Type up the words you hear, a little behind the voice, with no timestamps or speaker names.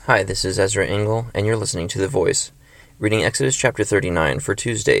Hi, this is Ezra Engel, and you're listening to The Voice, reading Exodus chapter 39 for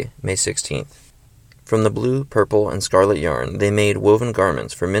Tuesday, May 16th. From the blue, purple, and scarlet yarn they made woven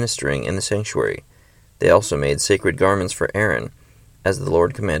garments for ministering in the sanctuary. They also made sacred garments for Aaron, as the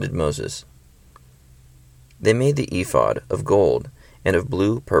Lord commanded Moses. They made the ephod of gold, and of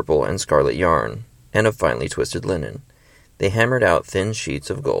blue, purple, and scarlet yarn, and of finely twisted linen. They hammered out thin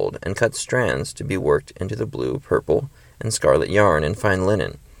sheets of gold, and cut strands to be worked into the blue, purple, and scarlet yarn and fine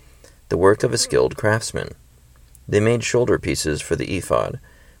linen, the work of a skilled craftsman. They made shoulder pieces for the ephod,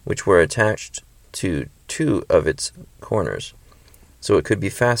 which were attached to two of its corners, so it could be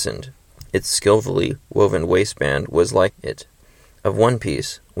fastened. Its skillfully woven waistband was like it, of one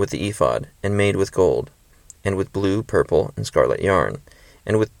piece with the ephod, and made with gold, and with blue, purple, and scarlet yarn,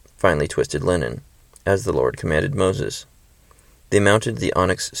 and with finely twisted linen, as the Lord commanded Moses. They mounted the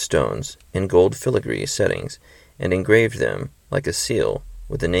onyx stones in gold filigree settings, and engraved them like a seal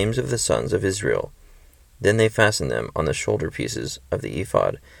with the names of the sons of Israel. Then they fastened them on the shoulder pieces of the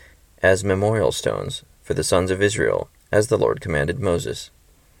ephod as memorial stones for the sons of Israel, as the Lord commanded Moses.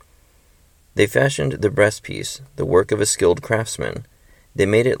 They fashioned the breastpiece, the work of a skilled craftsman. They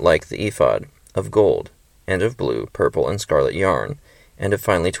made it like the ephod, of gold, and of blue, purple, and scarlet yarn, and of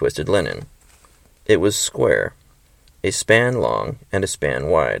finely twisted linen. It was square, a span long and a span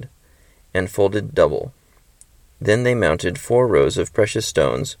wide, and folded double. Then they mounted 4 rows of precious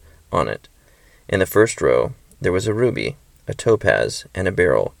stones on it. In the first row there was a ruby, a topaz, and a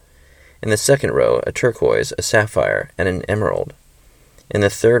beryl. In the second row a turquoise, a sapphire, and an emerald. In the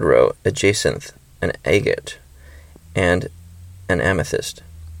third row a jacinth, an agate, and an amethyst.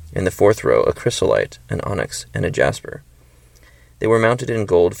 In the fourth row a chrysolite, an onyx, and a jasper. They were mounted in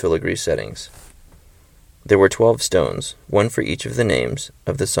gold filigree settings. There were 12 stones, one for each of the names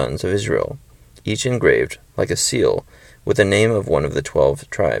of the sons of Israel, each engraved like a seal with the name of one of the 12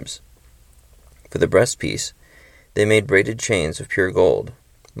 tribes. For the breastpiece they made braided chains of pure gold,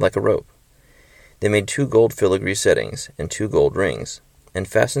 like a rope. They made 2 gold filigree settings and 2 gold rings, and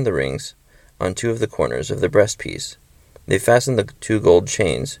fastened the rings on 2 of the corners of the breastpiece. They fastened the 2 gold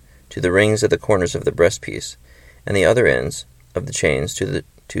chains to the rings at the corners of the breastpiece, and the other ends of the chains to the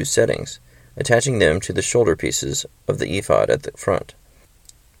 2 settings, attaching them to the shoulder pieces of the ephod at the front.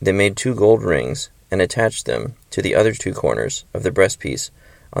 They made 2 gold rings, and attached them to the other 2 corners of the breastpiece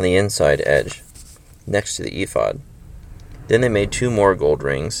on the inside edge, next to the ephod. Then they made 2 more gold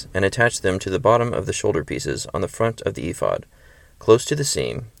rings, and attached them to the bottom of the shoulder pieces on the front of the ephod, close to the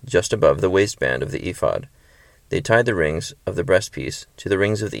seam, just above the waistband of the ephod. They tied the rings of the breastpiece to the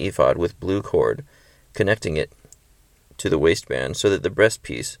rings of the ephod with blue cord, connecting it to the waistband, so that the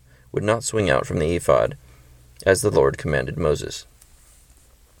breastpiece would not swing out from the ephod, as the Lord commanded Moses.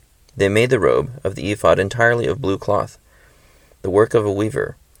 They made the robe of the ephod entirely of blue cloth, the work of a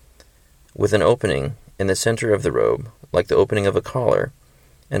weaver, with an opening in the center of the robe, like the opening of a collar,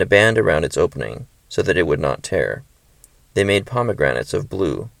 and a band around its opening, so that it would not tear. They made pomegranates of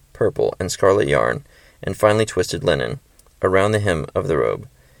blue, purple, and scarlet yarn, and finely twisted linen, around the hem of the robe,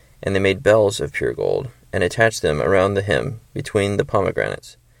 and they made bells of pure gold, and attached them around the hem between the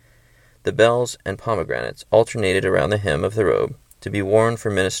pomegranates. The bells and pomegranates alternated around the hem of the robe, to be worn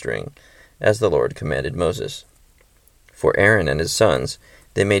for ministering, as the Lord commanded Moses. For Aaron and his sons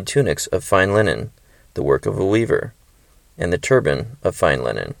they made tunics of fine linen, the work of a weaver, and the turban of fine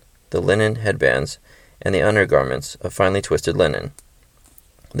linen, the linen headbands, and the undergarments of finely twisted linen.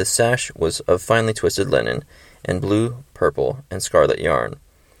 The sash was of finely twisted linen, and blue, purple, and scarlet yarn,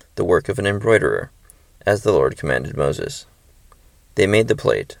 the work of an embroiderer, as the Lord commanded Moses. They made the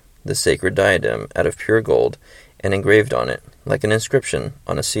plate, the sacred diadem, out of pure gold, and engraved on it, like an inscription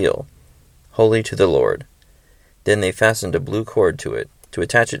on a seal, "Holy to the Lord." Then they fastened a blue cord to it, to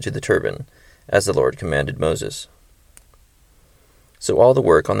attach it to the turban, as the Lord commanded Moses. So all the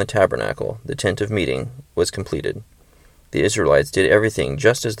work on the tabernacle, the tent of meeting, was completed. The Israelites did everything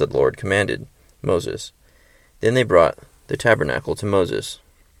just as the Lord commanded Moses. Then they brought the tabernacle to Moses,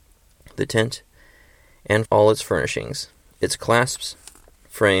 the tent, and all its furnishings, its clasps,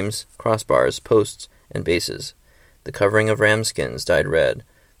 frames, crossbars, posts, and bases, the covering of ram skins dyed red,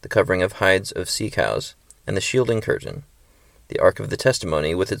 the covering of hides of sea cows, and the shielding curtain, the ark of the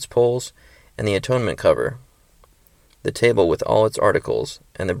testimony with its poles, and the atonement cover, the table with all its articles,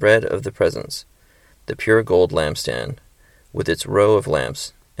 and the bread of the presence, the pure gold lampstand, with its row of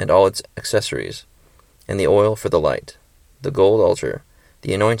lamps, and all its accessories, and the oil for the light, the gold altar,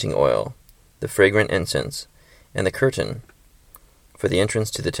 the anointing oil, the fragrant incense, and the curtain for the entrance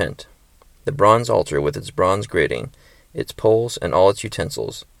to the tent, the bronze altar with its bronze grating, its poles and all its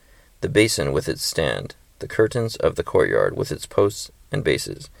utensils, the basin with its stand, the curtains of the courtyard with its posts and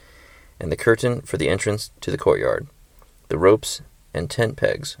bases, and the curtain for the entrance to the courtyard, the ropes and tent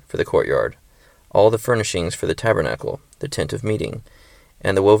pegs for the courtyard, all the furnishings for the tabernacle, the tent of meeting,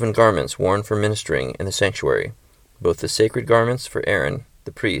 and the woven garments worn for ministering in the sanctuary, both the sacred garments for Aaron,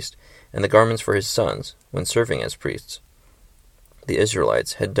 the priest, and the garments for his sons, when serving as priests. The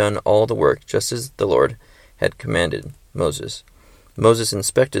Israelites had done all the work just as the Lord had commanded Moses. Moses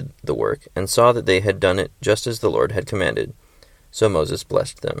inspected the work, and saw that they had done it just as the Lord had commanded. So Moses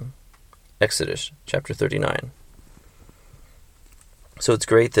blessed them. Exodus chapter 39. So it's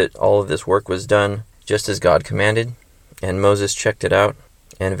great that all of this work was done just as God commanded, and Moses checked it out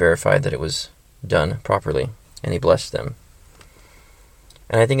and verified that it was done properly, and he blessed them.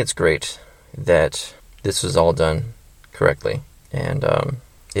 And I think it's great that this was all done correctly, and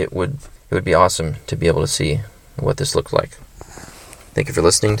it would be awesome to be able to see what this looked like. Thank you for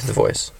listening to The Voice.